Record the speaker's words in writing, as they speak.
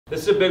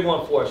This is a big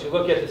one for us. You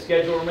look at the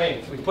schedule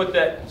remaining. We put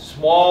that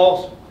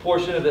small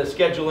portion of the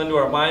schedule into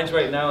our minds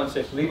right now and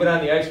say, leave it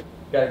on the ice.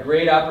 Got a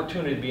great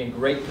opportunity to be in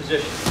great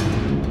position.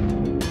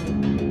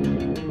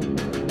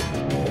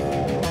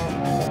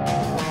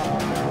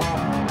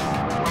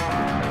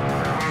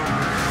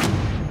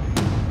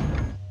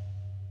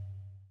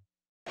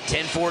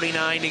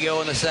 .49 to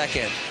go in the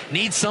second.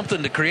 Need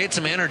something to create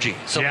some energy,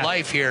 some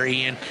life here,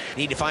 Ian.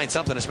 Need to find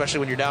something, especially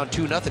when you're down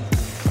 2-0.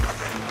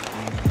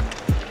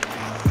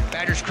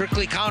 Badgers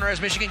quickly counter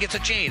as Michigan gets a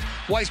change.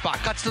 Weisbach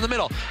cuts to the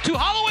middle. To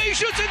Holloway,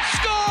 shoots and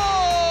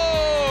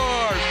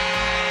scores!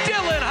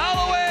 Dylan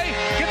Holloway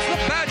gets the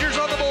Badgers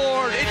on the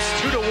board.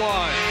 It's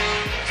 2-1.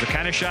 It's the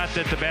kind of shot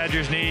that the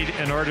Badgers need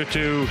in order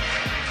to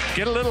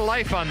get a little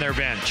life on their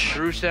bench.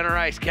 Through center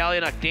ice,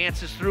 Kalynuk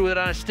dances through it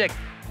on a stick.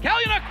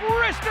 Kalynuk,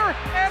 wrister,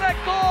 and a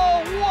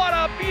goal. What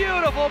a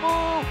beautiful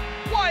move.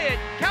 Wyatt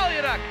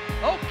Kalynuk.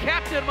 Oh,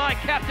 captain, my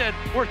captain.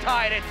 We're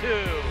tied at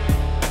 2.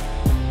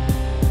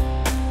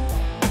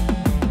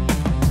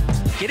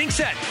 Getting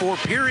set for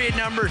period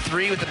number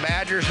 3 with the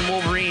Badgers and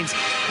Wolverines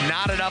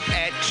knotted up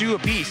at 2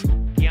 apiece.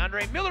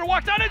 Keandre Miller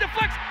walks on and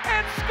deflects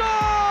and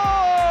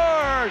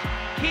scores!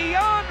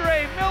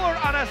 Keandre Miller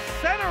on a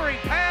centering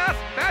pass.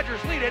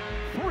 Badgers lead it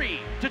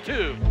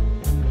 3-2.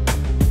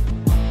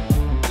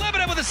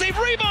 With a save,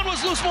 rebound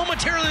was loose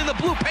momentarily in the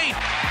blue paint.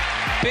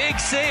 Big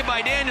save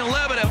by Daniel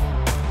Lebedev.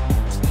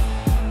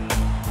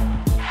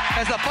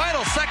 As the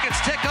final seconds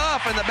tick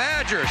off and the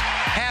Badgers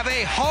have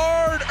a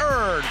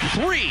hard-earned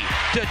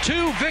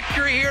 3-2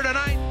 victory here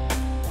tonight.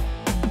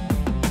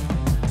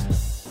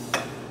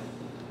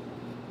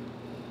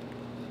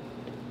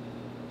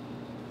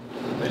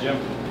 Hey Jim,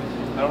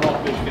 I don't know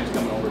if Michigan's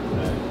coming over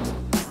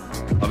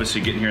today. Obviously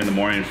getting here in the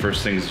morning,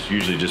 first thing is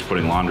usually just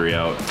putting laundry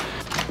out.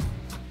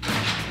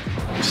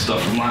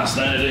 Stuff from last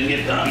night I didn't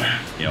get done.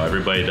 You know,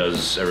 everybody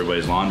does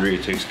everybody's laundry,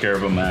 takes care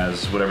of them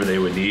as whatever they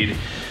would need.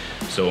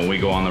 So when we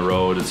go on the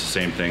road, it's the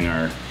same thing.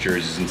 Our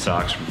jerseys and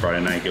socks from Friday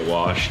night get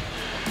washed.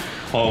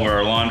 All of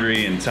our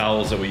laundry and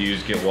towels that we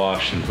use get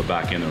washed and put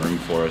back in the room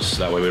for us.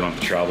 That way we don't have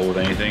to travel with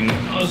anything.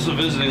 This is a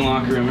visiting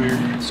locker room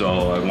here.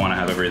 So I want to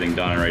have everything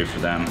done and ready for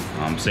them.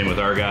 Same with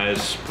our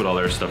guys, put all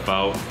their stuff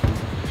out.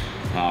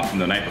 From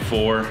the night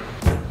before,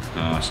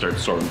 start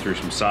sorting through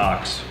some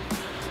socks.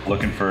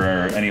 Looking for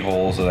any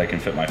holes that I can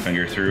fit my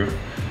finger through.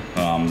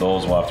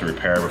 Those we'll have to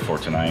repair before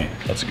tonight.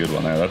 That's a good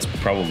one there. That's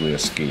probably a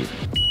skate.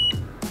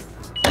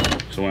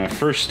 So when I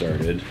first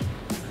started,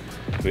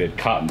 we had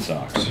cotton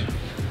socks.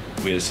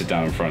 We had to sit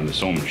down in front of the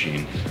sewing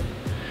machine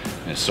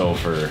and sew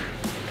for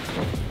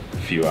a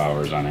few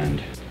hours on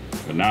end.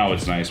 But now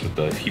it's nice with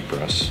the heat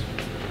press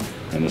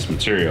and this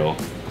material,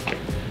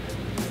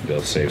 be able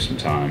to save some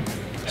time.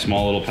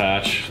 Small little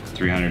patch,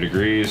 300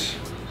 degrees,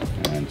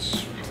 and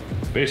it's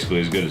basically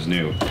as good as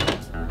new.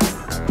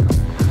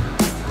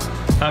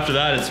 After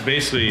that, it's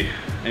basically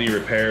any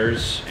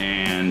repairs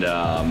and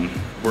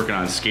working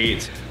on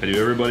skates. I do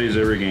everybody's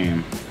every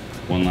game.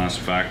 One last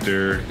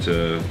factor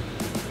to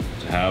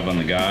have on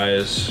the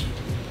guys,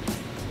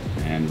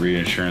 and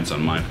reassurance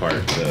on my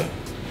part to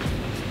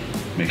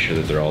make sure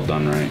that they're all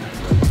done right.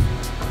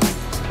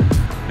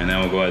 And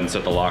then we'll go ahead and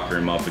set the locker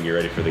room up and get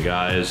ready for the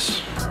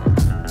guys.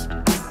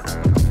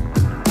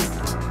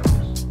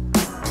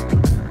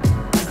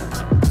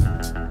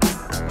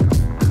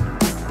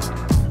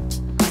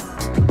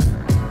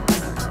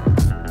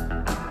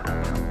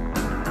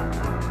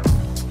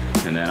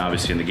 And then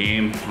obviously in the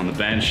game, on the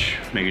bench,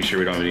 making sure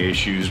we don't have any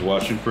issues,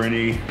 watching for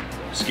any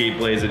skate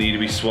blades that need to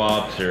be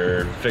swapped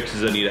or fixes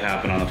that need to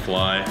happen on the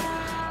fly.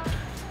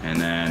 And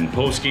then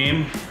post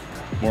game,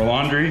 more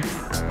laundry,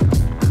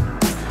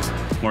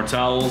 more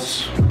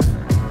towels.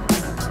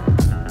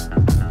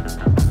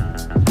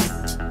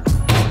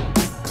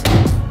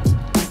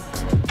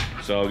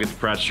 So I'll get the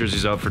practice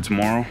jerseys out for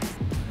tomorrow.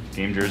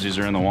 Game jerseys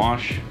are in the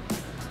wash.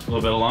 A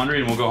little bit of laundry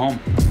and we'll go home.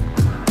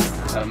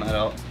 Have them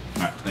out.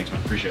 All right, thanks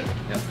man, appreciate it.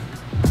 Yeah.